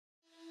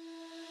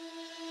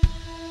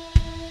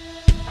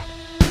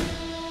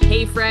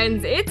Hey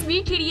friends, it's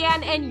me, Katie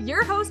Ann, and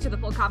your host of the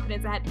Full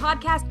Confidence Ahead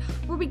podcast,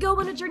 where we go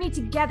on a journey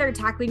together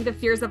tackling the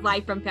fears of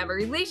life, from family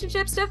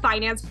relationships to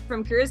finance,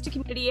 from careers to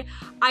community.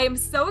 I am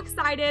so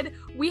excited.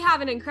 We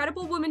have an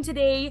incredible woman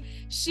today.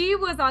 She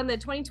was on the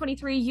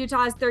 2023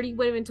 Utah's 30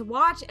 Women to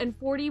Watch and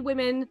 40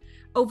 Women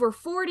over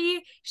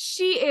 40.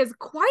 She is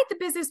quite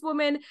the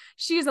businesswoman.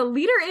 She is a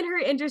leader in her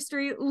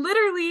industry.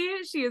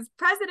 Literally, she is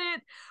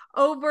president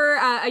over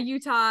a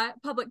Utah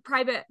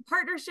public-private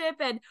partnership,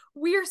 and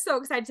we are so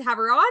excited to have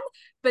her on.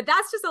 But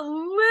that's just a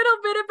little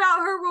bit about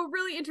her. We'll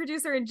really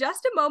introduce her in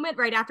just a moment,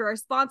 right after our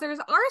sponsors.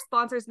 Our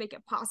sponsors make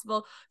it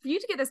possible for you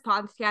to get this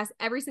podcast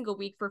every single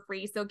week for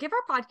free. So give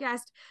our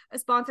podcast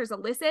sponsors a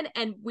listen,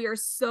 and we are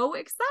so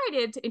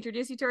excited to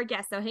introduce you to our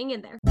guest. So hang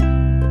in there.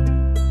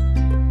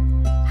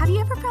 Have you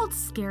ever felt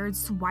scared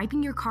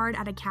swiping your card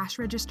at a cash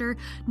register,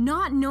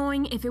 not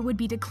knowing if it would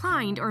be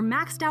declined or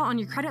maxed out on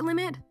your credit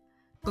limit?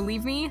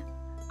 Believe me,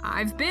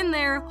 I've been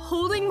there,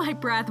 holding my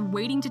breath,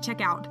 waiting to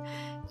check out.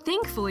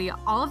 Thankfully,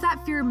 all of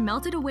that fear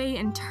melted away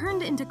and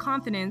turned into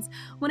confidence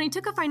when I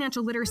took a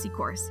financial literacy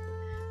course.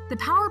 The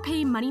Power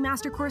Pay Money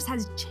Master course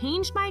has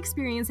changed my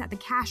experience at the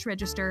cash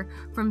register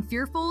from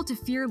fearful to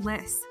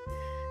fearless.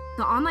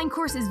 The online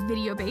course is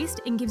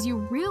video-based and gives you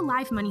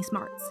real-life money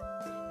smarts.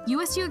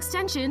 USU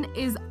Extension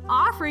is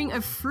offering a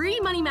free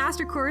Money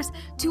Master course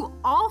to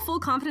all Full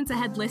Confidence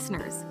Ahead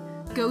listeners.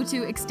 Go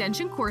to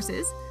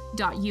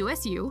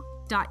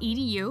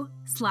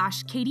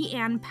extensioncourses.usu.edu/Katie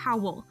Ann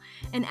Powell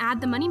and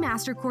add the Money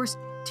Master course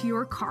to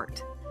your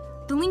cart.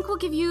 The link will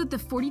give you the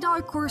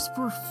 $40 course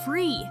for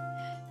free.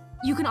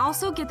 You can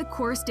also get the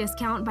course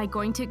discount by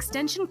going to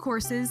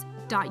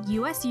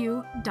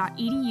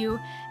extensioncourses.usu.edu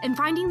and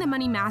finding the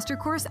Money Master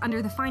course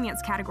under the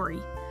finance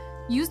category.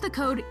 Use the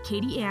code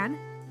KatieAnn,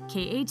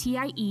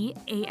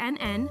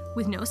 KatieAnn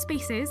with no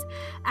spaces,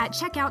 at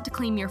checkout to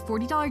claim your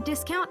 $40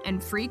 discount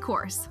and free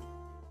course.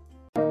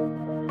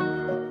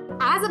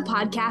 As a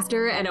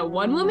podcaster and a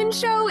one-woman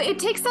show, it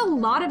takes a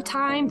lot of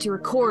time to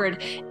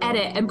record,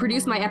 edit, and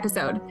produce my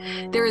episode.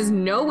 There is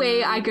no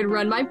way I could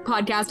run my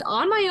podcast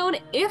on my own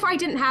if I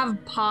didn't have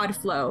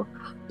PodFlow.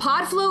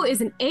 PodFlow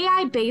is an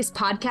AI-based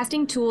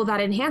podcasting tool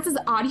that enhances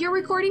audio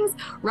recordings,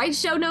 writes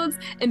show notes,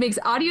 and makes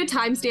audio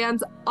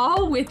timestamps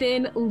all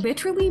within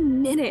literally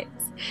minutes.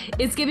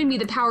 It's given me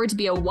the power to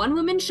be a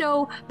one-woman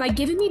show by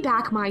giving me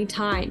back my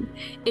time.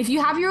 If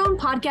you have your own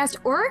podcast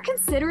or are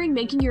considering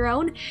making your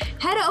own,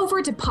 head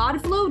over to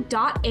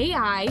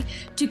podflow.ai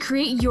to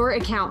create your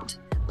account.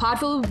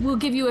 PodFlow will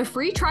give you a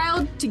free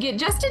trial to get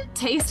just a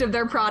taste of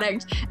their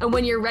product. And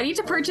when you're ready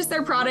to purchase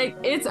their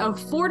product, it's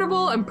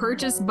affordable and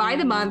purchased by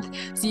the month,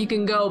 so you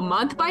can go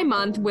month by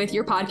month with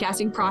your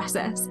podcasting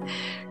process.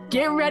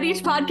 Get ready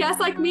to podcast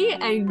like me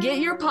and get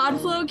your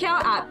PodFlow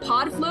account at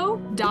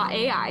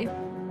podflow.ai.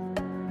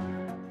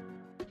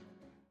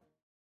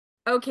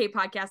 Okay,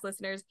 podcast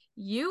listeners,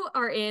 you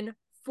are in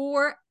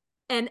for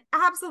an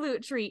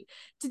absolute treat.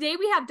 Today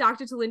we have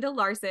Dr. Tulinda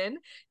Larsen.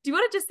 Do you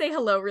want to just say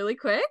hello really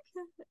quick?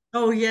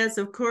 Oh, yes,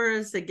 of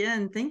course.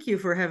 Again, thank you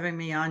for having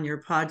me on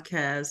your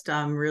podcast.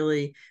 I'm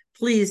really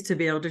pleased to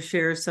be able to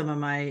share some of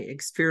my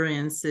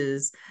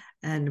experiences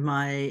and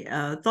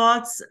my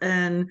thoughts,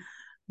 and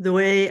the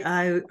way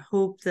I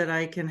hope that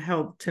I can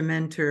help to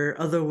mentor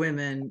other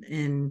women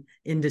in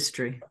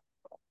industry.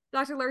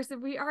 Dr.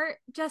 Larson, we are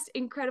just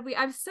incredibly,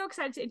 I'm so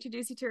excited to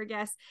introduce you to our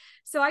guest.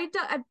 So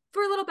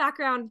for a little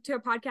background to our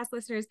podcast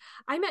listeners,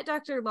 I met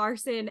Dr.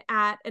 Larson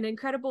at an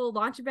incredible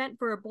launch event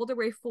for Boulder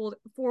Way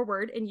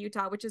Forward in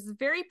Utah, which is a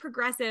very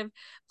progressive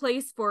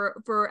place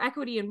for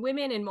equity in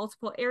women in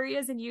multiple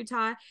areas in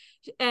Utah.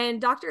 And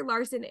Dr.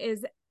 Larson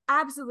is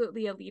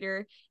absolutely a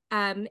leader,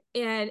 an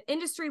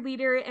industry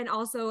leader, and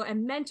also a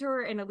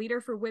mentor and a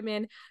leader for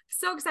women.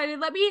 So excited.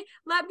 Let me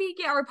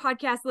get our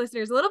podcast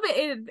listeners a little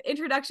bit of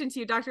introduction to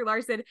you, Dr.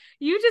 Larson.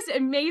 You just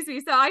amaze me.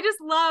 So I just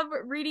love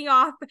reading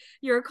off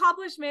your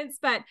accomplishments.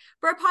 But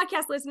for our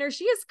podcast listeners,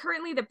 she is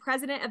currently the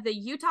president of the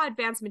Utah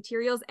Advanced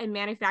Materials and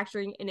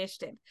Manufacturing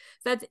Initiative.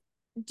 So that's,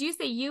 do you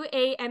say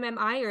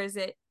UAMMI, or is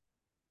it?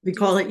 We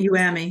call it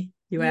UAMI.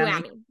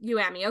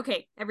 UAMI.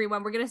 Okay,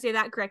 everyone, we're going to say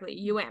that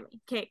correctly. UAMI.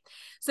 Okay.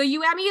 So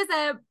UAMI is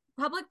a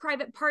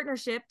public-private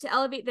partnership to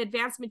elevate the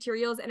advanced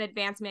materials and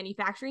advanced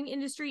manufacturing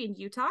industry in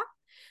Utah.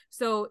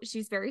 So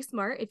she's very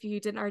smart, if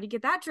you didn't already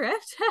get that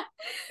drift.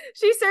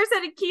 She serves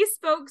as a key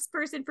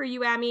spokesperson for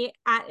UAMI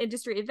at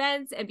industry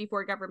events and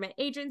before government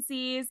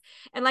agencies.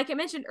 And like I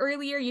mentioned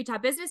earlier, Utah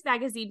Business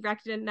Magazine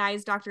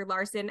recognized Dr.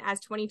 Larson as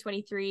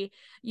 2023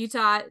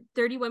 Utah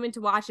 30 Women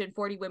to Watch and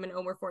 40 Women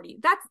over 40.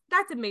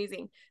 That's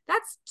amazing.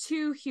 That's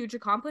two huge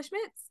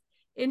accomplishments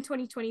in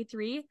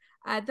 2023.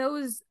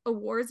 Those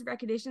awards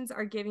recognitions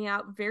are given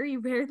out very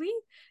rarely,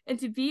 and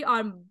to be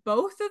on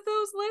both of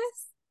those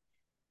lists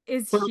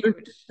is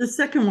huge. The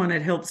second one,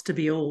 it helps to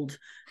be old,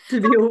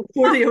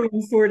 40 over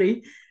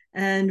 40.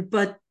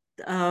 But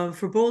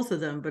for both of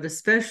them, but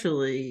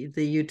especially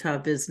the Utah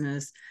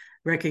Business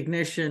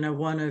recognition of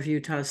one of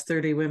Utah's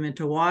 30 Women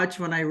to Watch,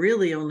 when I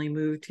really only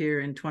moved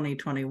here in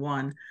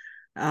 2021,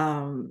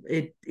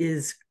 it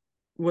is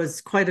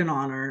was quite an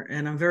honor,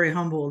 and I'm very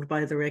humbled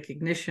by the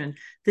recognition.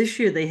 This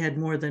year they had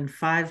more than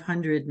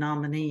 500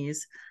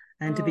 nominees,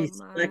 and to Oh be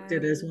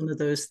selected my. as one of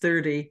those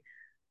 30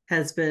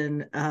 has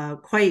been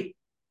quite,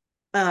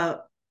 uh,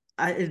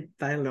 I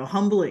don't know,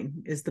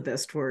 humbling is the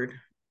best word.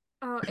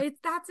 Oh,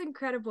 that's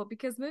incredible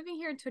because moving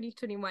here in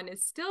 2021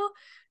 is still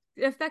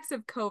the effects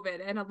of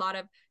COVID, and a lot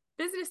of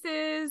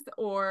businesses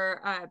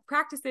or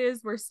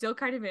practices were still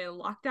kind of in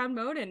lockdown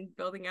mode and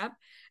building up.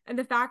 And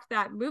the fact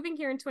that moving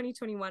here in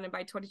 2021 and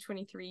by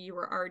 2023 you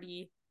were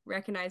already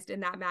recognized in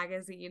that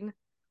magazine,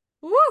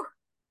 woo,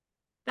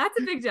 that's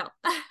a big deal.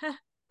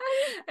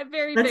 A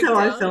very That's big how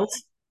I deal. felt.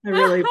 I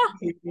really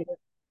appreciate it.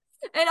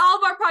 And all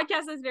of our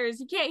podcast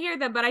listeners, you can't hear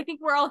them, but I think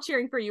we're all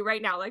cheering for you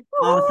right now. Like,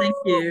 Oh, thank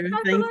woohoo, you.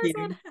 Dr. Thank Larson.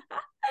 you.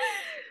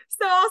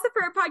 So, also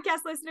for our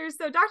podcast listeners,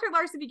 so Dr.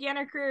 Larson began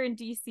her career in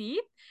DC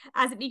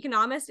as an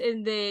economist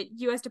in the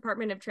US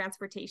Department of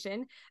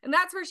Transportation. And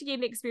that's where she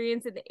gained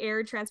experience in the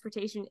air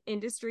transportation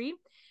industry.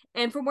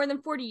 And for more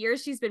than 40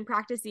 years, she's been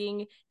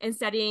practicing and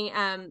studying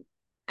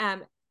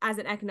as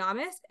an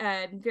economist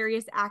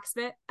various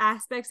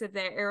aspects of the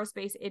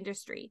aerospace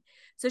industry.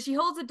 So she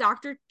holds a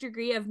doctorate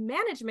degree of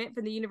management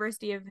from the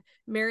University of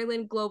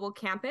Maryland Global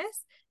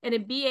Campus and a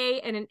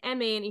BA and an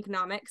MA in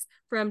economics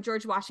from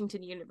George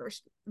Washington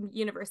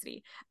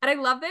University. And I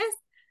love this.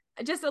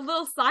 Just a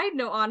little side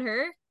note on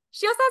her.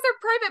 She also has her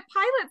private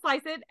pilot's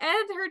license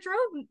and her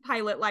drone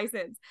pilot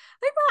license.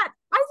 Like that.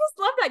 I just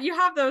love that you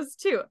have those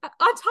too.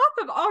 On top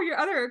of all your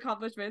other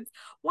accomplishments,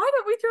 why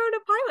don't we throw in a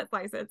pilot's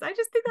license? I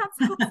just think that's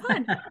so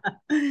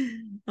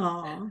fun.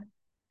 Oh.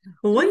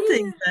 Well, one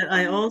thing We that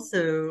I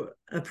also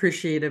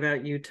appreciate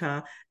about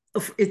Utah,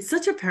 it's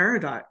such a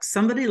paradox.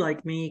 Somebody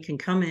like me can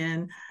come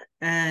in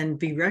and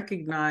be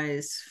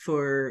recognized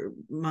for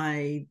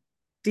my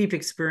deep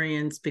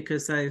experience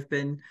because I've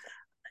been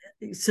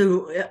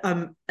so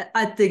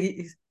at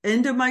the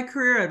end of my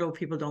career. I know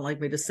people don't like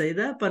me to say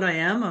that, but I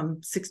am.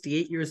 I'm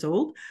 68 years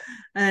old,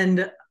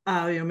 and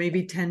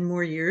maybe 10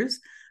 more years.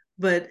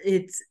 But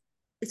it's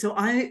so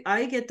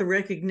I get the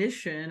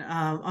recognition.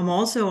 I'm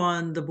also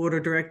on the board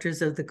of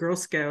directors of the Girl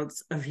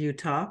Scouts of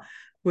Utah,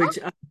 which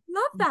I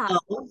love that.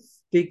 love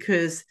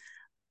because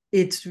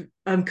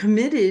I'm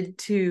committed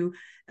to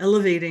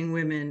elevating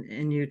women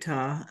in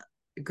Utah,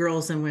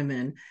 girls and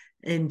women,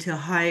 into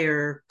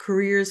higher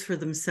careers for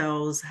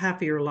themselves,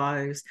 happier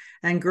lives.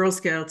 And Girl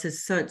Scouts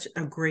is such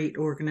a great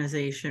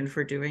organization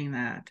for doing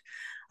that.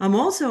 I'm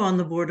also on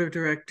the board of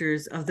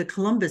directors of the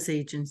Columbus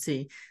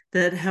Agency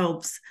that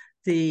helps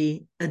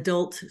the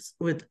adults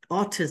with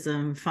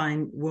autism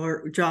find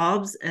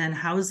jobs and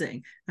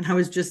housing. And I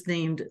was just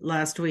named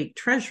last week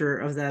treasurer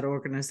of that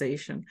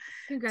organization.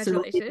 So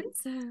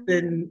Congratulations. it's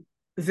been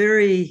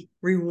very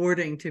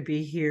rewarding to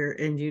be here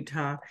in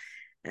Utah.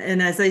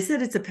 And as I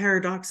said, it's a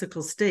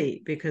paradoxical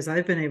state because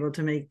I've been able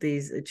to make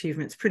these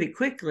achievements pretty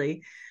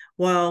quickly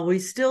while we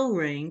still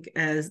rank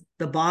as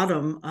the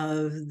bottom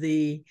of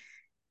the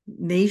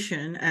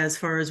nation as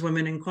far as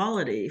women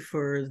equality.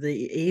 For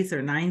the 8th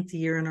or 9th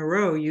year in a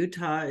row,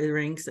 Utah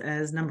ranks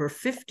as number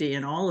 50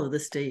 in all of the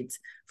states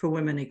for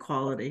women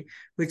equality,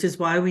 which is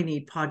why we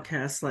need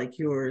podcasts like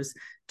yours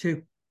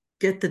to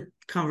get the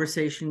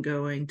conversation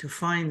going, to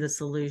find the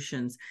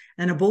solutions.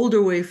 And a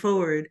bolder way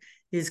forward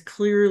is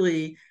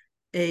clearly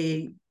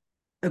a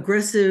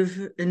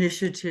aggressive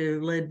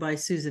initiative led by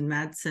Susan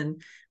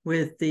Madsen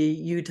with the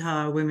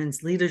Utah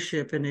Women's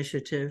Leadership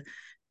Initiative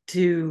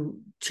to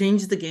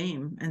change the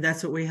game. And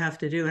that's what we have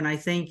to do. And I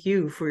thank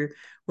you for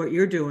what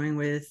you're doing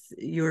with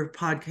your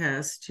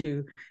podcast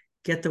to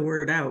get the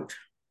word out.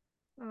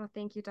 Oh,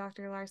 thank you,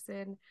 Dr.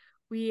 Larson.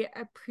 We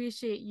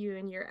appreciate you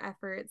and your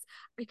efforts.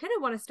 I kind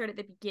of want to start at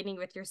the beginning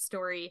with your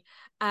story,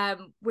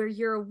 where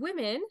you're a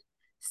woman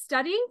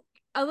studying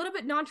a little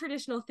bit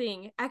non-traditional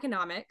thing,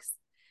 economics,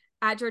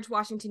 at George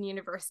Washington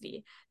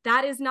University.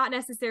 That is not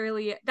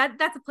necessarily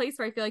that's a place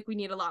where I feel like we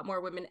need a lot more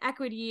women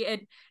equity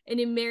and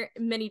in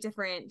many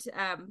different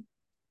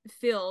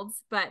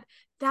fields, but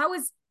that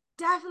was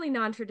definitely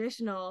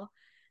non-traditional.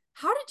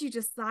 How did you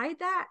decide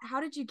that? How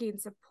did you gain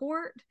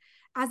support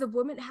as a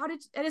woman?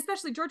 And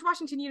especially George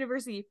Washington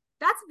University,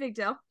 that's a big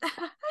deal.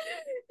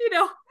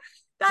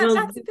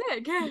 That's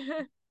big.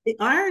 The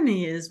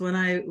irony is when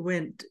I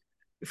went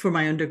for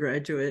my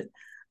undergraduate,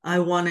 I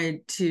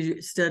wanted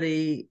to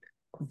study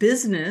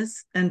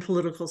business and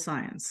political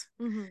science.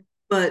 Mm-hmm.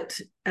 But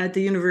at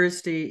the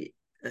university,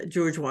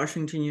 George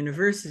Washington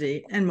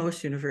University, and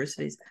most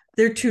universities,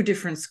 they're two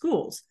different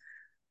schools.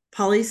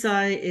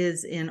 Poli-sci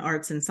is in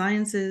arts and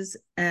sciences,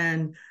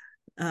 and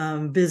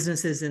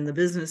business is in the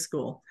business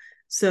school.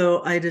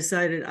 So I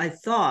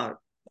thought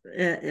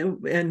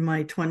in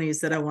my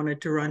 20s that I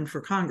wanted to run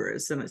for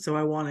Congress. And so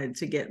I wanted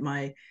to get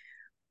my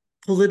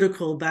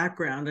political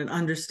background and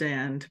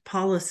understand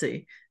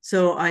policy.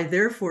 So I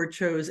therefore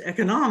chose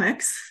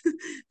economics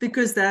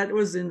because that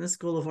was in the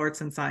School of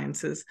Arts and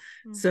Sciences.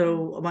 Mm-hmm.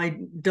 So my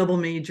double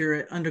major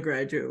at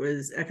undergraduate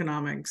was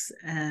economics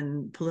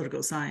and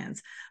political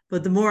science.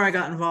 But the more I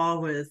got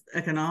involved with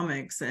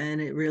economics,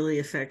 and it really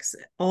affects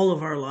all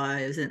of our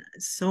lives in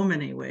so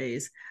many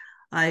ways,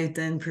 I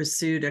then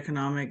pursued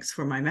economics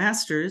for my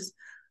master's.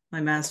 My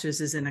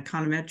master's is in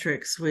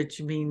econometrics,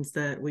 which means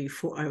that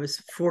I was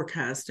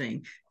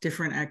forecasting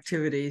different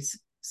activities,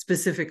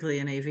 specifically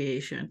in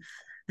aviation.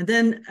 And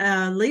then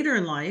later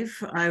in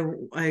life,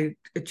 I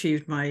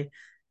achieved my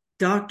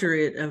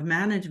doctorate of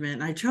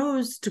management. I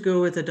chose to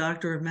go with a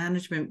doctor of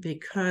management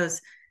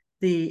because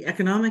the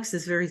economics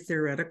is very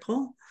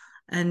theoretical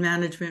and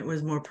management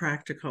was more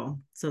practical.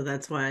 So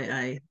that's why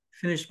I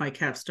finished my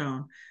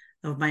capstone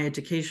of my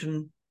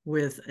education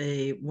with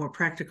a more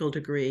practical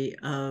degree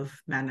of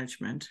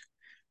management.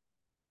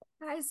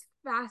 That is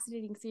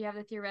fascinating. So you have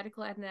the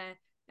theoretical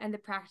and the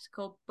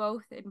practical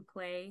both in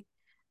play.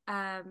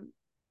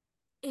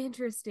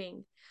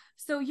 Interesting.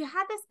 So you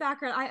had this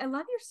background. I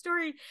love your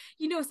story.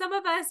 Some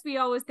of us, we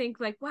always think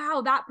like,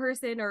 wow, that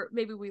person, or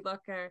maybe we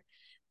look,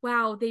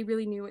 wow, they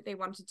really knew what they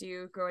wanted to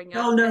do growing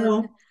up. Oh no.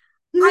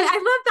 And I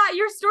love that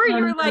your story. No,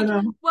 You were like,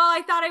 no. well,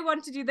 I thought I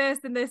wanted to do this,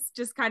 and this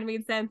just kind of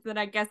made sense. And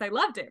I guess I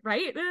loved it,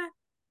 right?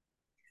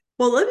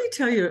 Well, let me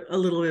tell you a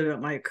little bit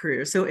about my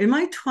career. So in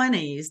my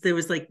 20s, there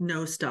was like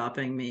no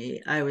stopping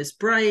me. I was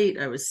bright,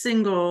 I was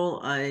single,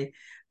 I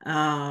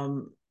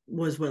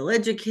was well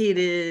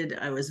educated,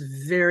 I was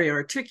very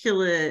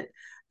articulate,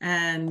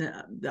 and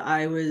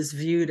I was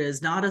viewed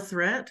as not a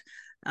threat.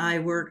 I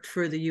worked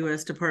for the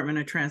US Department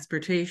of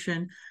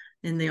Transportation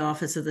in the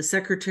office of the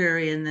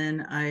secretary, and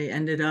then I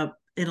ended up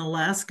in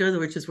Alaska,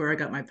 which is where I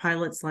got my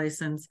pilot's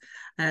license,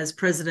 as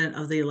president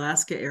of the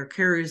Alaska Air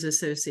Carriers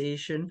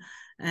Association.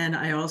 And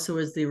I also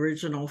was the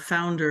original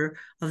founder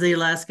of the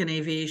Alaskan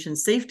Aviation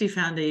Safety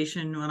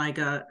Foundation when I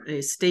got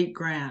a state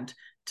grant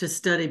to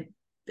study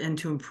and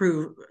to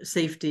improve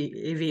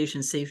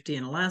aviation safety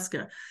in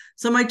Alaska.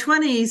 So my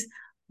 20s,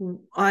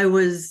 I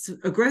was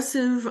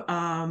aggressive.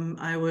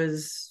 I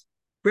was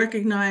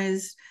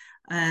recognized,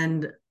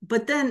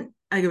 but then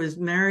I was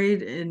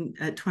married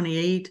at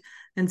 28.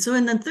 And so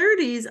in the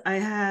 30s, I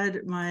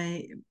had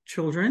my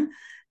children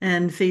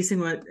and facing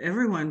what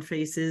everyone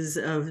faces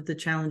of the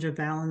challenge of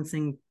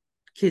balancing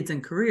kids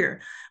and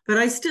career. But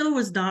I still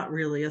was not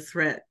really a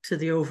threat to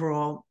the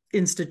overall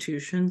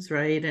institutions,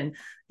 right? And,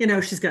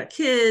 she's got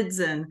kids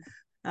and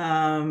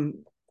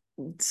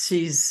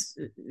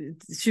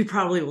she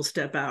probably will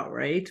step out,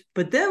 right?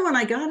 But then when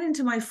I got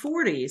into my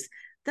 40s,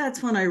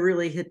 that's when I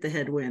really hit the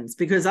headwinds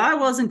because I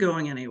wasn't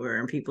going anywhere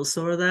and people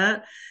saw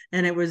that.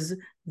 And it was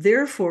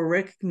therefore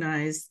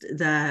recognized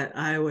that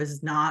I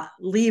was not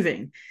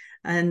leaving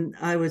and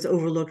I was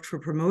overlooked for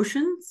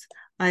promotions.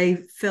 I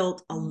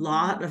felt a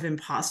lot of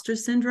imposter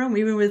syndrome,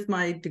 even with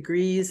my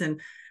degrees and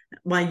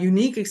my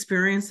unique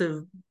experience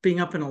of being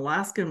up in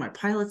Alaska and my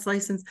pilot's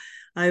license.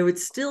 I would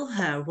still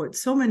have what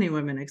so many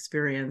women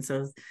experience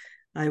of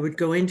I would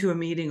go into a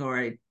meeting or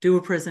I do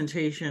a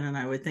presentation and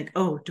I would think,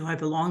 oh, do I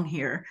belong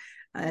here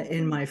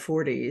in my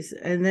 40s?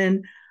 And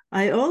then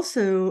I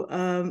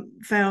also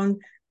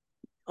found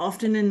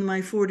often in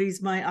my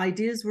 40s, my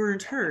ideas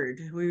weren't heard.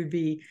 We would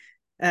be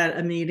at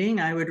a meeting,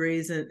 I would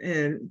raise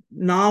a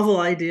novel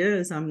idea,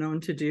 as I'm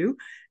known to do,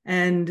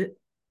 and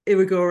it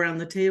would go around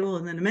the table,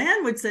 and then a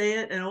man would say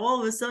it, and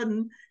all of a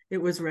sudden,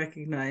 it was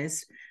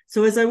recognized.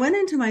 So as I went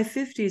into my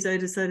 50s, I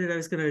decided I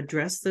was going to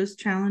address those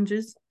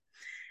challenges.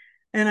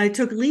 And I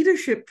took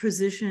leadership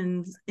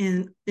positions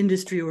in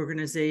industry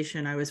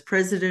organization. I was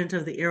president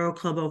of the Aero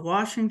Club of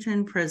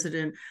Washington,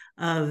 president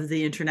of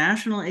the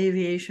International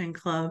Aviation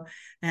Club,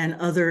 and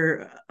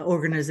other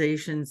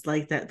organizations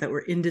like that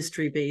were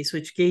industry-based,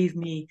 which gave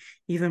me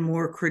even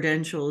more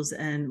credentials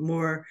and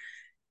more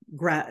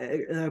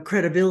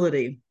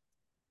credibility.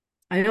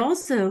 I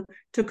also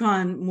took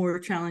on more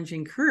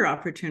challenging career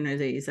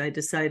opportunities. I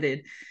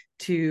decided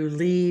to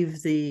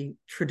leave the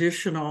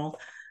traditional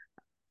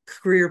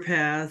career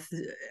path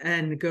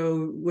and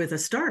go with a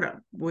startup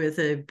with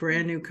a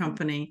brand new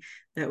company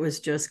that was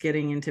just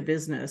getting into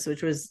business,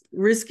 which was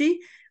risky,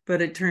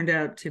 but it turned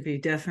out to be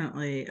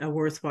definitely a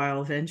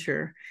worthwhile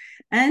venture.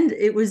 And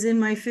it was in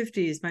my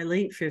 50s, my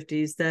late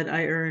 50s, that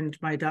I earned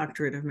my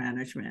doctorate of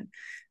management.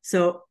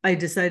 So I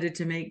decided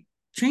to make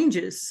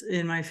changes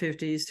in my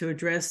 50s to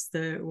address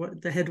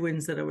the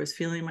headwinds that I was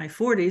feeling in my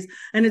 40s.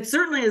 And it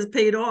certainly has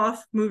paid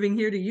off moving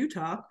here to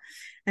Utah.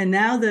 And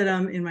now that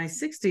I'm in my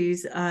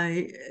 60s,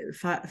 I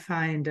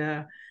find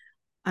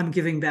I'm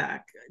giving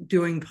back,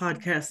 doing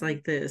podcasts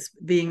like this,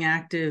 being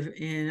active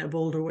in A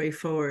Bolder Way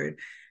Forward,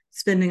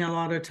 spending a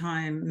lot of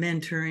time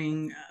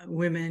mentoring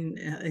women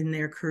in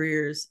their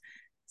careers.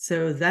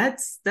 So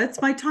that's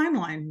my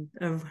timeline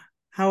of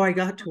how I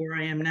got to where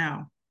I am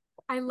now.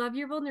 I love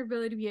your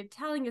vulnerability of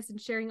telling us and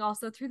sharing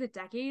also through the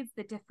decades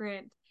the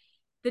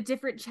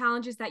different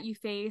challenges that you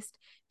faced,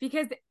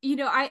 because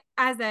I,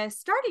 as a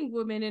starting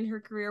woman in her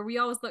career, we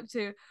always look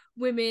to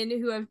women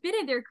who have been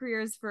in their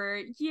careers for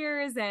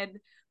years and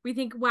we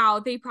think, wow,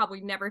 they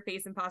probably never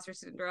face imposter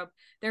syndrome,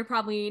 they're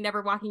probably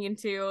never walking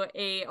into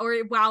or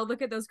wow,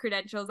 look at those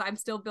credentials, I'm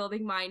still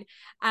building mine.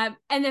 And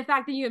the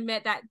fact that you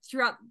admit that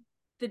throughout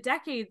the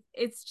decades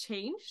it's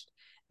changed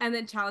and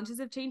then challenges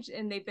have changed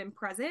and they've been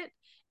present,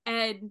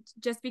 and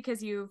just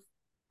because you've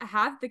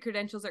have the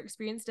credentials or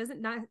experience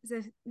doesn't not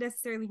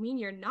necessarily mean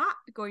you're not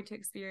going to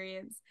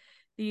experience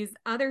these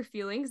other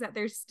feelings, that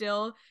there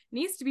still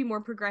needs to be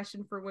more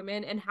progression for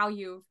women and how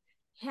you've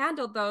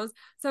handled those.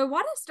 So I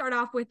want to start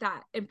off with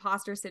that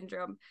imposter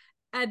syndrome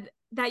and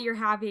that you're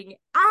having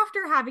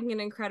after having an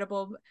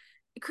incredible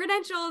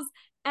credentials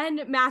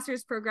and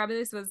master's program.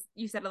 This was,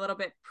 you said, a little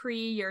bit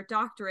pre your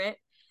doctorate.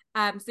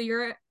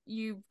 So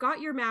you've got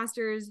your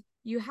master's,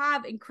 you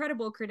have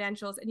incredible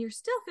credentials, and you're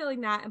still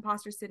feeling that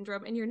imposter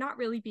syndrome and you're not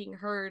really being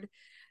heard.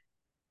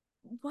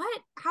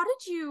 How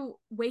did you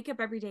wake up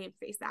every day and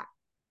face that?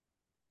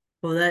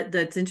 Well,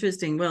 that's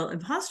interesting. Well,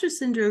 imposter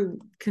syndrome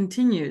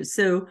continues.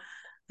 So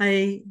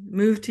I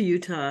moved to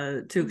Utah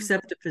to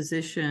accept a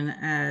position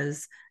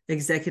as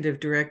executive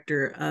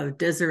director of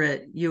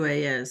Deseret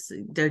UAS,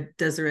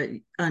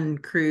 Deseret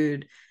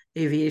Uncrewed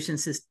Aviation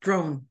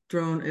System,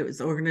 drone. It was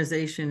an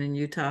organization in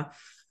Utah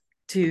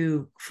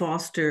to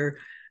foster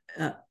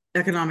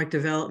economic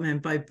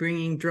development by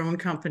bringing drone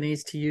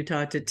companies to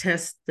Utah to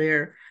test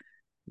their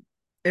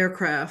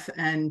aircraft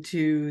and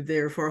to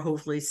therefore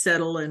hopefully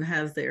settle and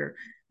have their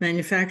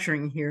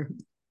manufacturing here.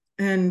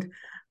 And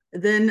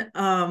then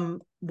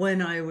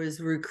when I was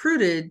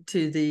recruited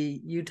to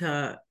the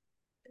Utah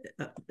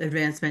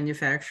Advanced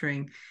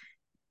Manufacturing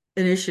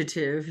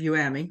Initiative,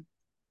 UAMI,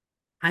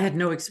 I had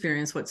no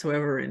experience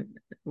whatsoever in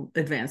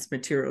advanced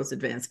materials,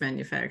 advanced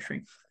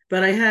manufacturing,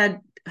 but I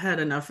had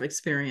enough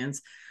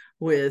experience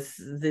with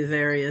the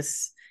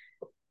various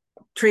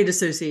trade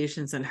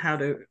associations and how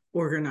to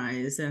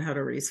organize and how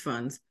to raise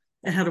funds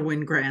and how to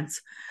win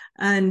grants.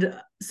 And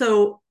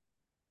so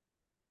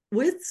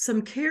with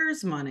some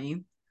CARES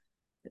money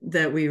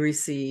that we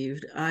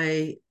received,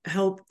 I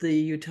helped the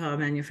Utah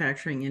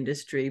manufacturing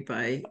industry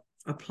by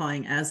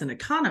applying as an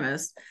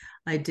economist.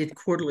 I did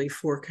quarterly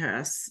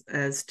forecasts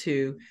as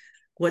to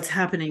what's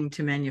happening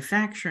to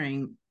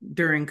manufacturing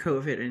during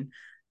COVID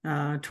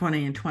in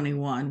 20 and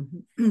 21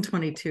 and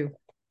 22.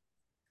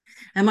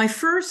 And my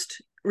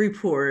first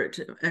report,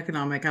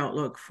 Economic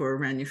Outlook for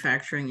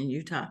Manufacturing in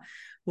Utah,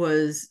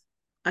 was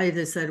I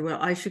just said, well,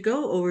 I should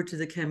go over to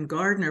the Kem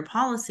Gardner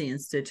Policy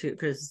Institute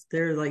because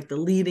they're like the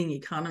leading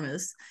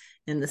economists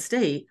in the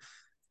state,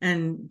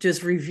 and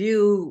just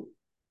review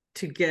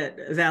to get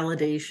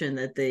validation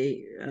that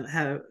they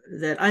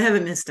that I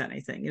haven't missed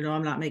anything.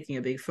 I'm not making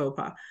a big faux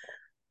pas.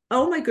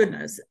 Oh my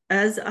goodness.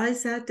 As I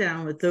sat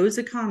down with those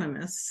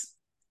economists,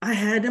 I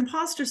had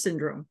imposter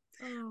syndrome.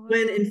 Oh, wow.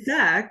 When in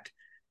fact,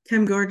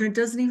 Kem Gardner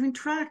doesn't even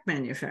track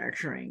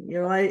manufacturing.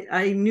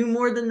 I knew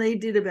more than they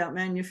did about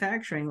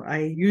manufacturing.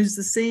 I used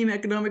the same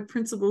economic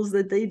principles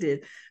that they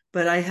did,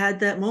 but I had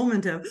that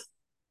moment of,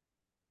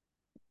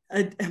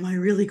 am I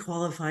really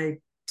qualified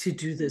to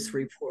do this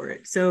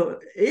report? So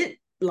it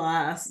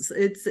lasts.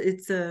 It's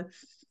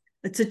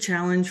a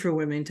challenge for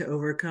women to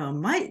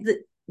overcome.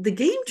 The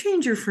game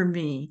changer for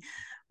me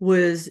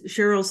was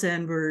Sheryl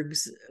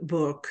Sandberg's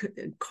book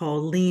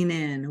called Lean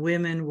In: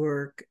 Women,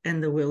 Work,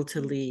 and the Will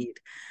to Lead.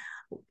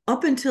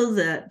 Up until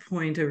that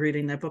point of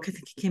reading that book, I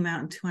think it came out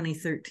in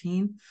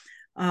 2013.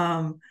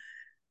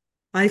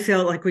 I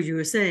felt like what you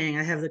were saying,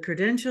 I have the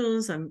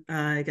credentials,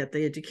 I got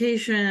the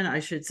education, I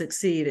should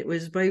succeed. It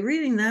was by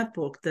reading that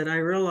book that I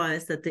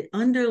realized that the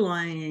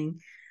underlying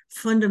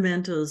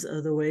fundamentals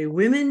of the way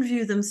women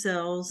view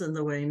themselves and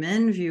the way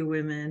men view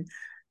women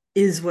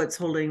is what's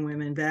holding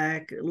women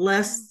back,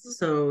 less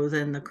so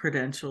than the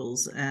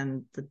credentials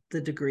and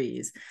the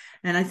degrees.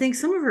 And I think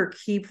some of her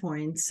key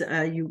points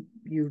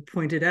you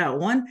pointed out.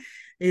 One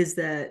is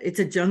that it's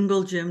a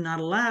jungle gym, not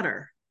a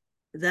ladder.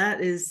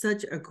 That is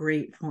such a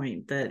great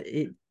point, that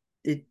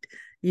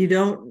you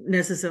don't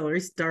necessarily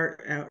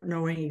start out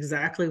knowing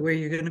exactly where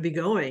you're going to be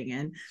going,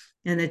 and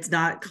it's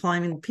not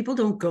climbing. People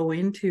don't go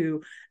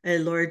into a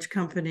large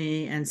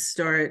company and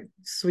start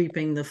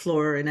sweeping the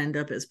floor and end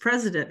up as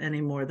president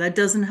anymore. That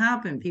doesn't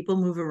happen. People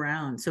move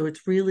around. So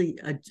it's really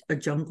a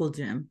jungle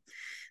gym.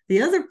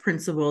 The other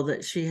principle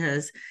that she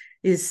has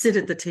is sit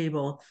at the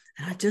table.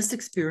 And I just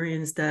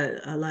experienced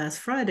that last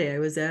Friday. I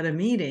was at a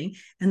meeting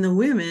and the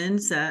women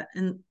sat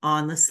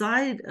on the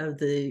side of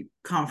the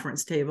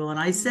conference table. And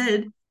I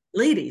said,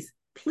 ladies,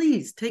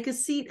 please take a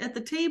seat at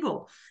the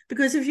table,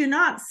 because if you're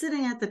not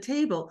sitting at the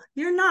table,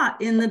 you're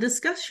not in the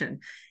discussion.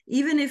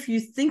 Even if you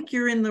think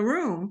you're in the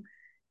room,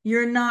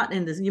 you're not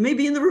in this. You may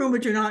be in the room,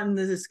 but you're not in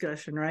the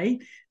discussion,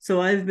 right?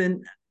 So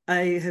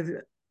I have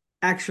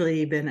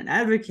actually been an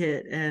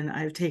advocate, and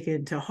I've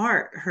taken to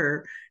heart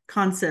her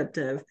concept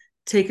of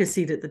take a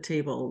seat at the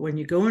table. When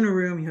you go in a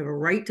room, you have a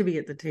right to be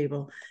at the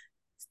table.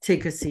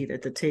 Take a seat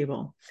at the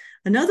table.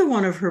 Another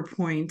one of her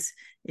points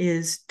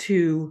is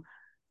to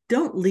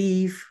don't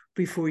leave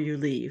before you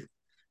leave.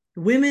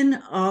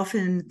 Women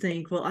often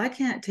think, well, I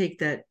can't take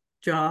that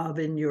job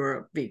in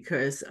Europe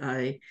because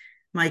I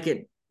might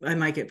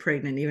get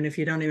pregnant, even if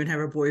you don't even have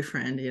a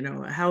boyfriend.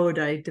 How would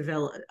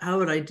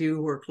I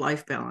do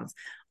work-life balance?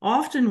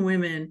 Often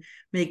women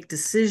make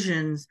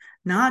decisions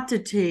not to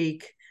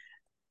take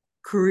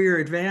career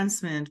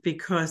advancement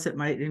because it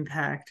might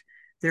impact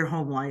their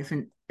home life.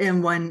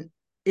 And when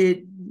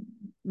it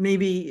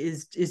maybe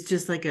is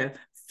just like a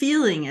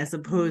feeling as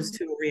opposed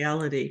to a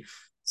reality.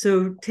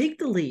 So take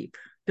the leap.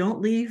 Don't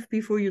leave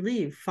before you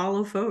leave.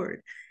 Follow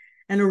forward.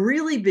 And a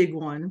really big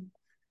one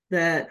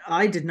that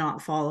I did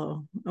not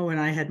follow when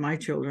I had my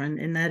children,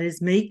 and that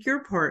is make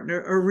your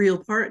partner a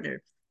real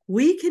partner.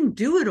 We can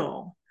do it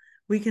all.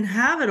 We can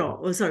have it all.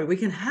 Oh, sorry, we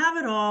can have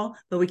it all,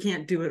 but we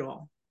can't do it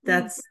all.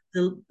 That's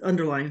the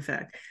underlying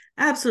fact.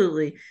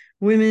 Absolutely.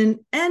 Women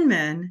and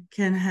men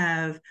can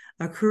have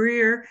a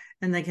career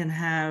and they can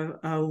have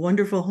a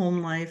wonderful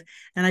home life.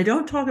 And I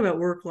don't talk about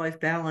work-life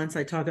balance.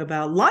 I talk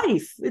about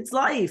life. It's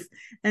life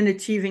and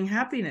achieving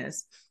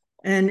happiness.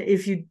 And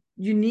if you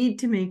need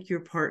to make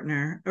your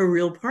partner a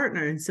real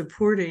partner and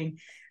supporting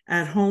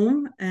at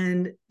home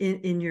and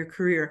in your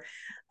career.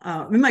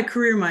 In my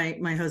career,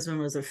 my husband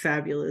was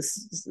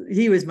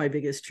he was my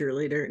biggest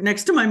cheerleader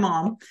next to my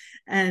mom.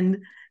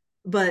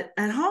 But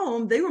at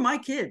home, they were my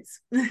kids,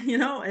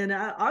 and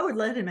I would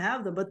let him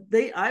have them, but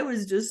I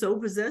was just so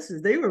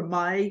possessive. They were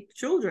my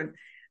children.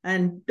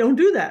 And don't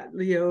do that.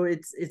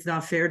 It's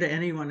not fair to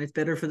anyone. It's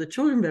better for the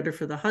children, better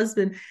for the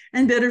husband,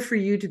 and better for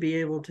you to be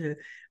able to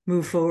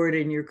move forward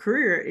in your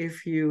career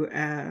if you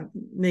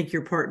make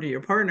your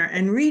partner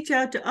and reach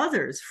out to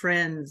others,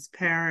 friends,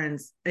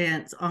 parents,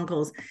 aunts,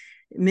 uncles.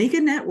 Make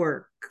a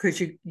network, because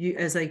you,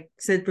 as I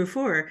said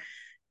before,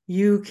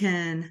 you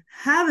can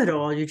have it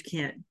all, you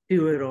can't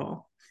do it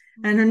all.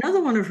 And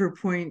another one of her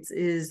points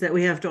is that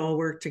we have to all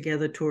work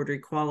together toward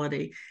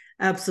equality.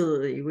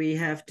 Absolutely. We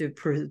have to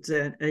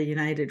present a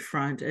united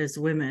front as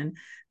women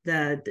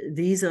that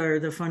these are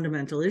the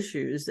fundamental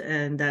issues,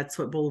 and that's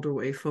what Bolder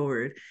Way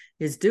Forward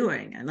is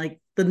doing. And like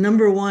the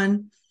number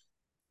one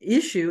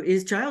issue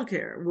is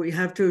childcare. We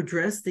have to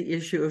address the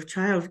issue of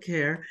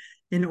childcare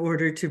in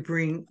order to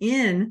bring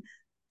in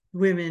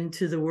women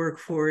to the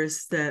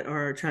workforce that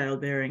are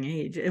childbearing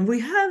age. And we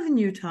have in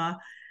Utah,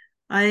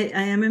 I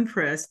am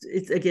impressed.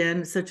 It's,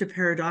 again, such a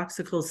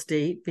paradoxical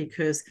state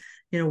because,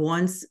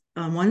 once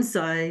on one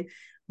side,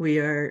 we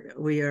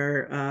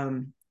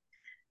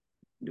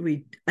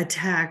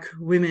attack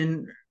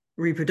women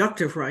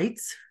reproductive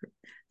rights,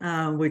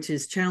 which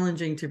is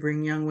challenging to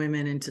bring young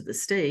women into the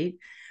state.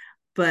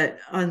 But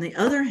on the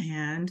other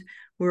hand,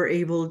 we're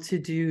able to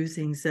do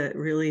things that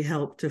really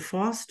help to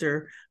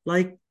foster,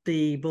 like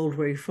the Bold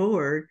Way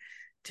Forward,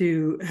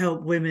 to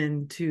help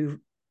women to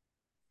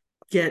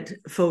get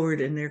forward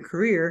in their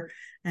career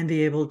and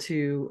be able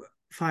to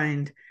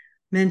find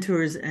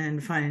mentors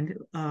and find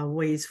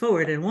ways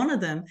forward. And one of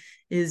them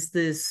is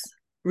this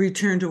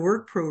return to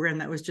work program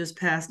that was just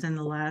passed in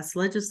the last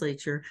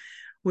legislature,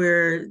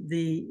 where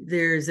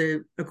there's a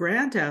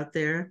grant out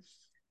there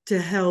to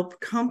help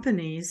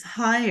companies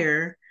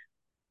hire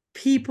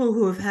people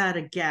who have had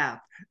a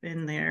gap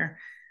in their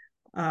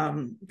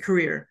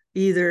career,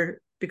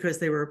 either because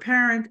they were a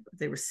parent,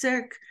 they were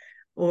sick,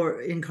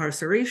 or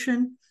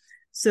incarceration.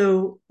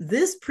 So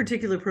this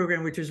particular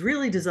program, which is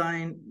really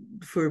designed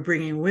for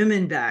bringing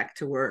women back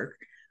to work,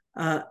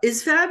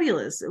 is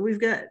fabulous. We've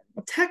got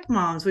tech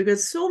moms. We've got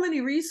so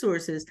many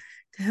resources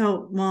to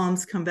help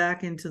moms come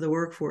back into the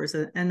workforce.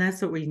 And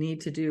that's what we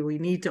need to do. We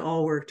need to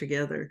all work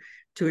together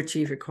to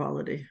achieve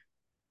equality.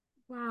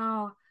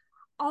 Wow.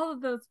 All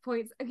of those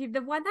points. Okay,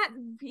 the one that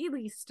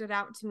really stood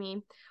out to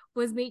me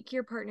was make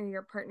your partner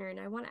your partner. And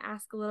I want to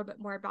ask a little bit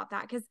more about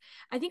that, because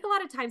I think a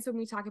lot of times when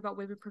we talk about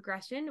women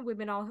progression,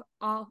 women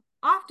all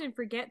often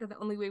forget that the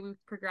only way we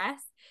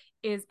progress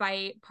is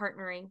by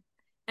partnering.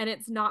 And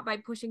it's not by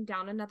pushing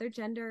down another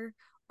gender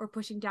or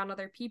pushing down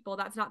other people.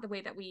 That's not the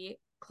way that we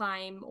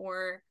climb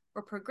or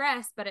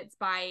progress, but it's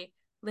by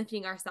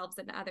lifting ourselves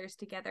and others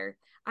together.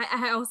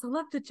 I also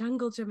love the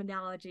jungle gym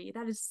analogy.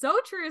 That is so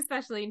true,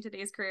 especially in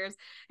today's careers.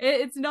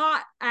 It's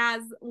not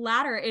as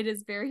ladder. It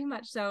is very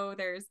much so.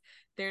 There's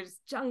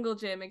jungle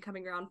gym and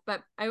coming around.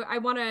 But I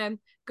want to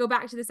go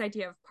back to this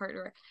idea of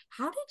partner.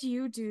 How did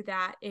you do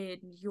that in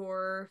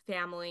your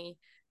family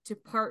to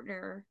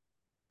partner?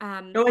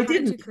 No, I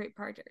didn't. Did you create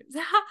partners?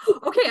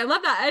 Okay, I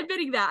love that.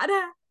 Admitting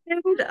that.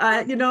 And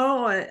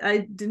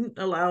I didn't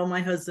allow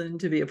my husband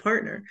to be a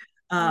partner.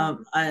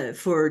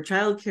 For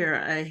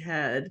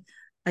childcare,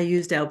 I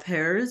used au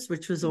pairs,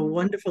 which was a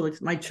wonderful.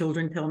 My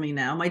children tell me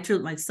now. My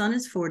son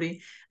is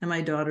 40 and my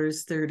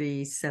daughter's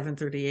 37,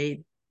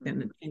 38,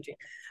 and changing.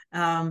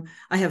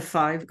 I have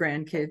 5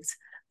 grandkids.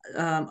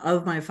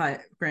 Of my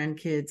 5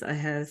 grandkids, I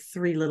have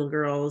 3 little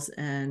girls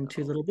and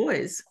 2 little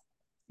boys.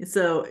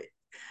 So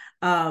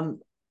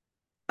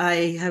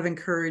I have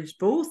encouraged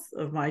both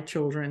of my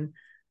children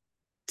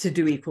to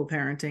do equal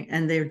parenting,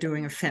 and they're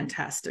doing a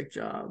fantastic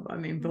job. I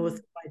mean, both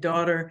my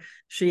daughter,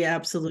 she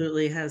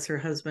absolutely has her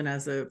husband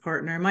as a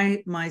partner.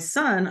 My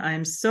son,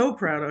 I'm so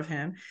proud of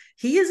him.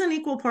 He is an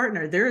equal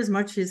partner. They're as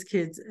much his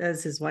kids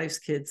as his wife's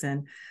kids,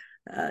 and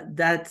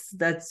that's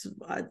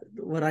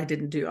what I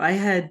didn't do. I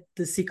had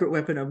the secret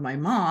weapon of my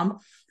mom.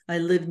 I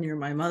lived near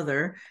my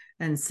mother,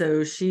 and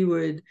so she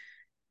would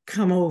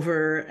come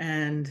over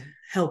and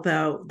help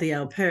out the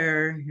au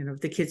pair,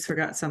 if the kids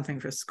forgot something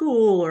for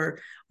school or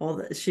all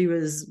that. She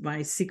was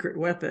my secret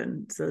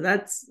weapon. So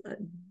that's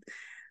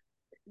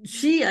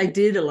I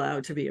did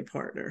allow to be a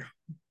partner.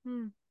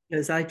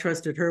 because I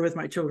trusted her with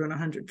my children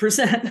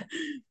 100%.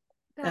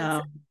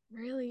 That's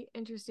really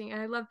interesting.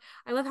 And I love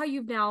how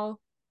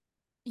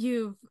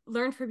you've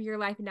learned from your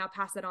life and now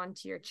pass it on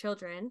to your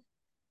children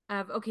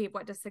of, okay,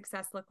 what does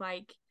success look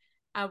like?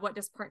 What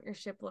does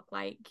partnership look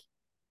like?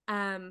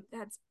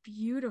 That's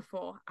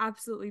beautiful.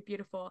 Absolutely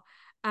beautiful.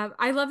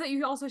 I love that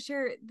you also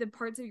share the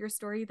parts of your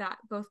story that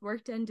both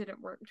worked and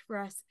didn't work for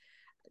us.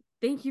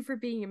 Thank you for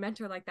being a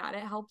mentor like that.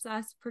 It helps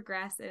us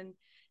progress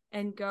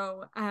and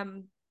go.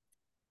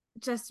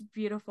 Just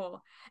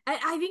beautiful. And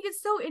I think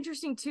it's so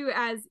interesting too,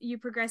 as you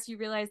progress, you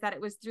realize that it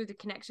was through the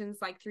connections,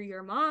 like through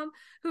your mom,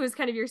 who was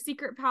kind of your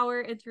secret power,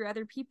 and through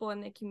other people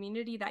in the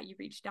community that you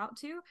reached out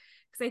to.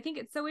 Because I think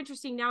it's so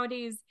interesting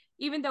nowadays,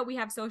 even though we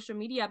have social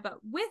media, but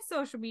with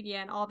social media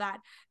and all that,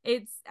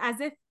 it's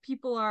as if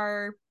people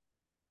are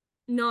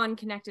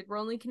non-connected. We're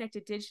only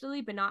connected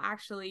digitally, but not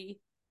actually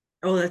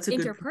Oh, that's a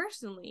good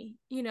interpersonally,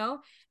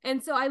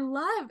 And so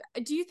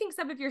do you think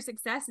some of your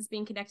success is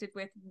being connected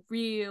with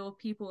real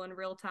people in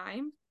real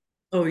time?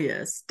 Oh,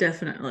 yes,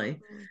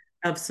 definitely.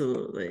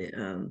 Absolutely.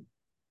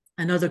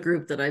 Another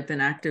group that I've been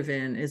active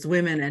in is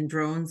Women and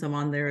Drones. I'm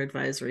on their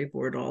advisory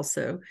board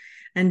also.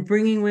 And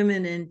bringing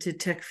women into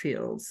tech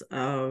fields.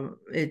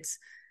 There's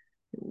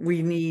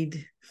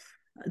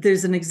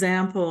an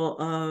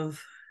example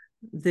of,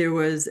 there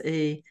was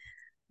a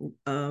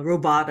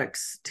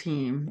robotics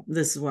team.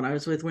 This is when I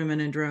was with Women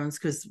and Drones,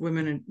 because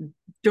women and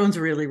drones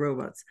are really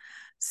robots.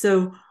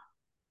 So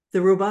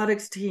the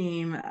robotics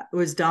team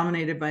was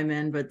dominated by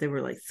men, but there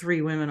were like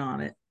 3 women on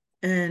it.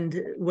 And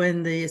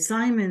when the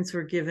assignments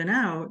were given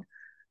out,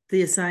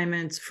 the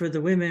assignments for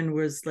the women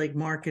was like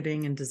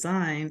marketing and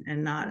design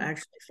and not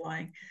actually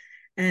flying.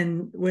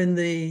 And when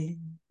the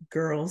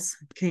girls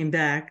came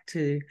back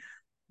to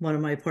one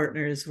of my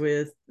partners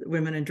with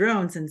Women and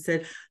Drones and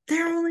said,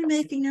 they're only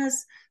making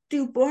us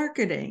do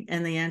marketing.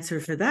 And the answer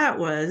for that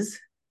was,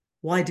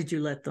 why did you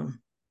let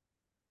them?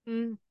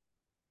 Mm.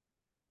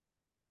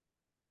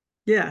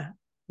 Yeah.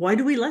 Why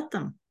do we let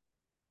them?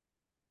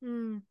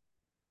 Mm.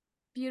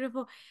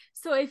 Beautiful.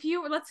 So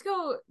let's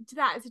go to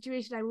that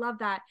situation. I love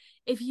that.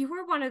 If you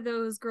were one of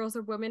those girls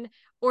or women,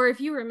 or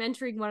if you were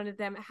mentoring one of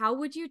them, how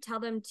would you tell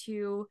them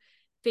to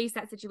face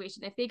that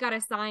situation? If they got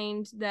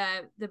assigned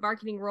the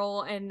marketing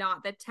role and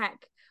not the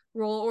tech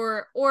role,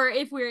 or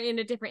if we're in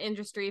a different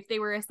industry, if they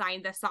were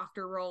assigned the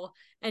softer role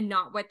and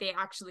not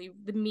the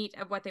meat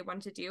of what they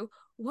wanted to do,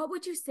 what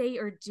would you say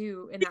or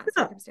do in that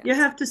circumstance? You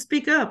have to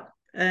speak up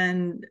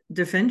and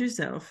defend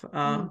yourself.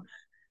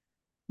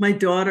 My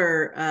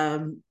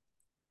daughter,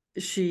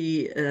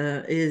 she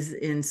is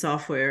in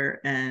software,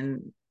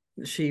 and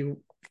she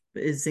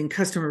is in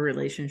customer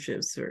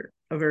relationships for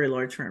a very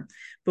large firm.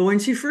 But when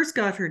she first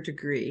got her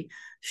degree,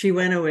 she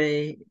went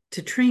away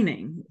to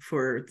training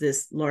for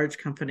this large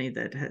company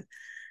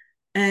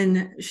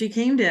and she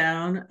came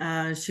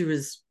down. She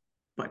was,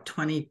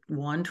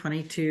 21,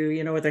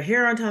 22, with her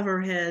hair on top of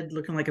her head,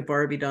 looking like a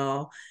Barbie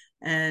doll.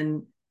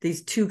 And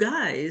these 2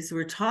 guys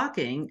were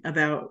talking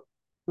about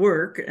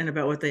work and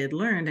about what they had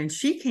learned. And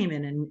she came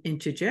in and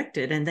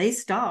interjected, and they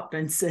stopped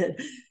and said,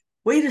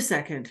 wait a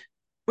second,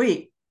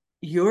 wait,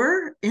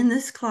 you're in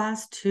this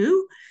class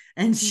too?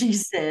 And she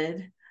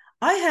said,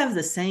 I have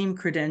the same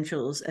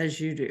credentials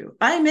as you do.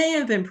 I may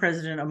have been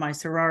president of my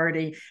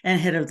sorority and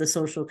head of the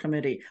social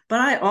committee, but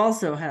I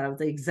also have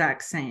the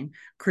exact same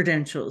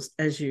credentials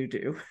as you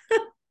do.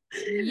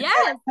 Yes.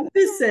 I have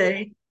to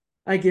say,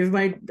 I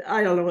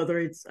don't know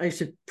whether I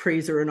should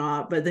praise her or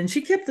not, but then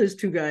she kept those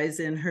 2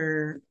 guys in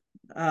her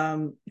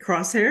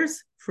crosshairs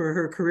for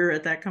her career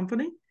at that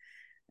company.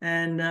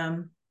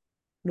 And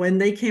when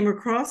they came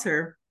across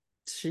her,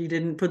 she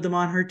didn't put them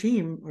on her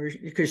team, or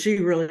because she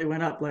really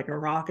went up like a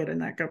rocket in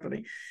that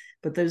company.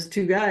 But those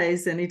 2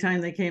 guys, anytime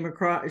they came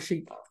across,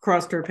 she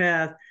crossed her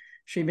path,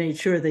 she made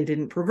sure they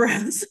didn't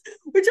progress,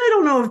 which I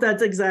don't know if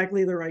that's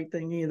exactly the right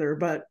thing either.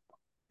 But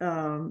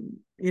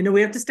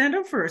we have to stand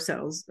up for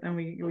ourselves, and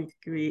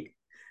we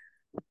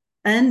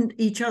and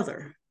each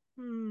other.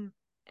 And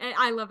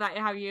I love that,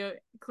 how you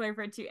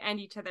clarified to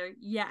and each other.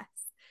 Yes.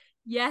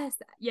 Yes.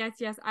 Yes.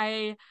 Yes.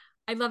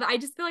 I love it. I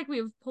just feel like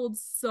we've pulled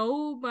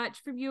so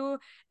much from you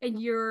and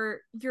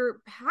your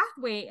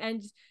pathway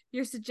and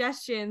your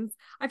suggestions.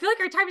 I feel like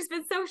our time has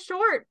been so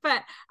short,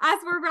 but as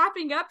we're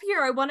wrapping up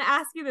here, I want to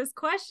ask you this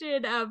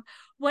question of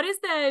what is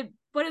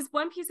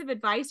one piece of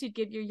advice you'd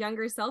give your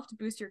younger self to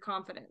boost your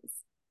confidence?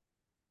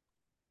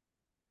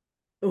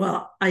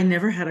 Well, I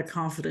never had a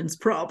confidence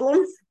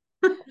problem.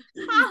 That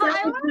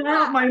was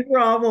not that. my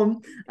problem.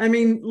 I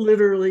mean,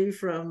 literally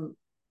from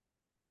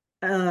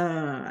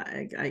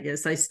I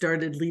guess I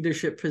started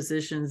leadership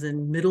positions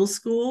in middle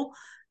school,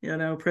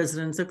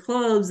 presidents of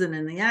clubs and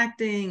in the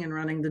acting and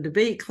running the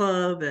debate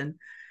club. And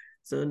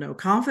so no,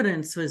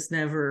 confidence was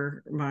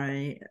never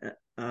my,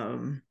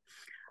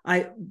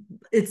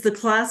 it's the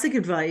classic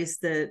advice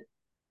that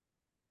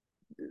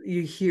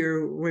you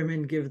hear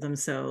women give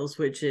themselves,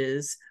 which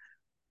is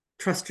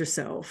trust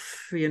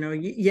yourself.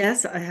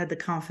 Yes, I had the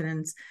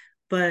confidence,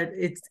 but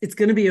it's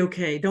going to be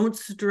okay. Don't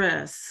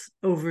stress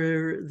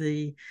over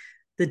the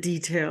the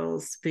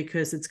details,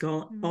 because it's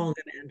all going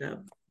to end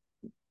up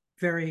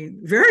very,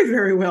 very,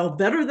 very well,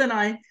 better than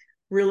I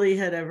really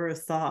had ever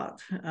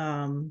thought.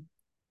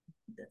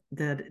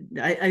 That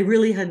I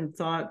really hadn't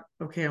thought,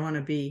 okay, I want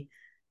to be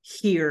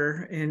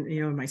here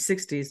in my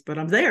 60s, but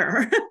I'm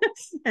there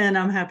and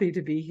I'm happy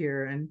to be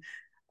here. And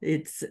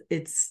it's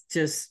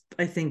just,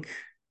 I think,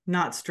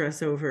 not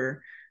stress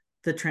over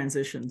the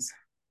transitions.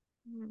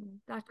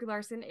 Dr.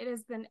 Larson, it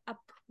has been a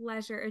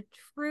pleasure, a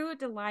true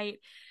delight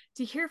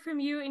to hear from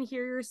you and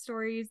hear your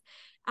stories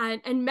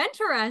and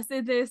mentor us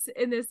in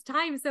this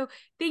time. So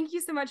thank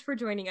you so much for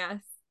joining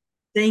us.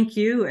 Thank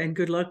you, and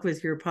good luck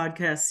with your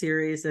podcast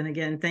series. And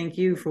again, thank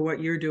you for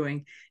what you're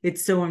doing.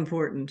 It's so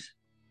important.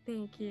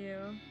 Thank you.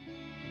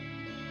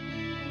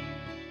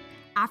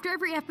 After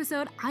every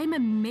episode, I'm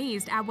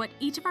amazed at what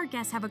each of our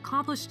guests have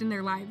accomplished in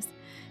their lives.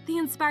 They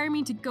inspire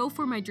me to go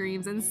for my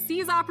dreams and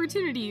seize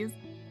opportunities.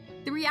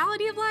 The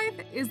reality of life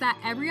is that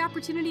every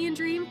opportunity and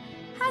dream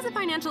has a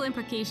financial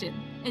implication,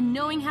 and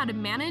knowing how to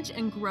manage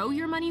and grow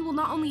your money will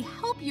not only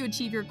help you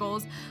achieve your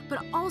goals,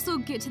 but also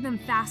get to them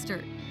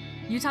faster.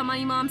 Utah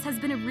Money Moms has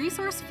been a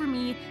resource for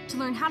me to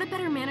learn how to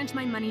better manage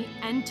my money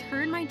and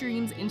turn my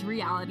dreams into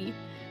reality.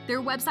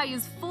 Their website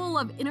is full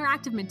of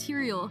interactive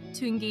material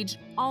to engage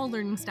all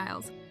learning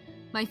styles.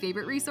 My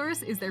favorite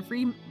resource is their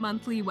free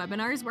monthly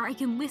webinars where I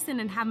can listen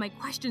and have my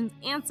questions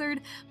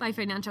answered by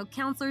financial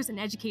counselors and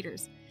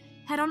educators.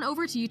 Head on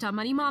over to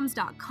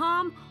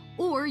utahmoneymoms.com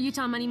or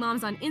Utah Money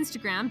Moms on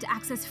Instagram to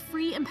access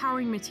free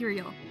empowering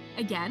material.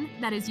 Again,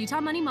 that is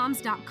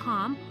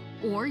utahmoneymoms.com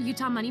or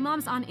Utah Money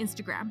Moms on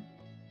Instagram.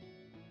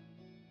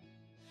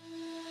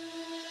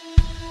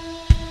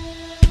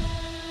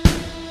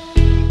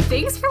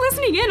 Thanks for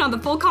listening in on the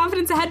Full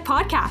Confidence Ahead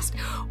podcast.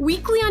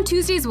 Weekly on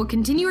Tuesdays, we'll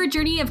continue our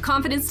journey of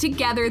confidence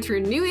together through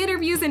new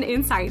interviews and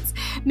insights.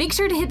 Make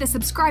sure to hit the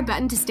subscribe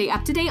button to stay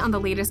up to date on the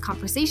latest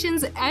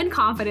conversations and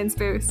confidence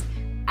boosts.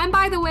 And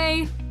by the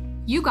way,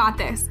 you got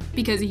this,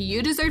 because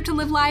you deserve to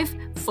live life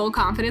full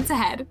confidence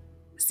ahead.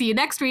 See you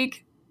next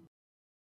week.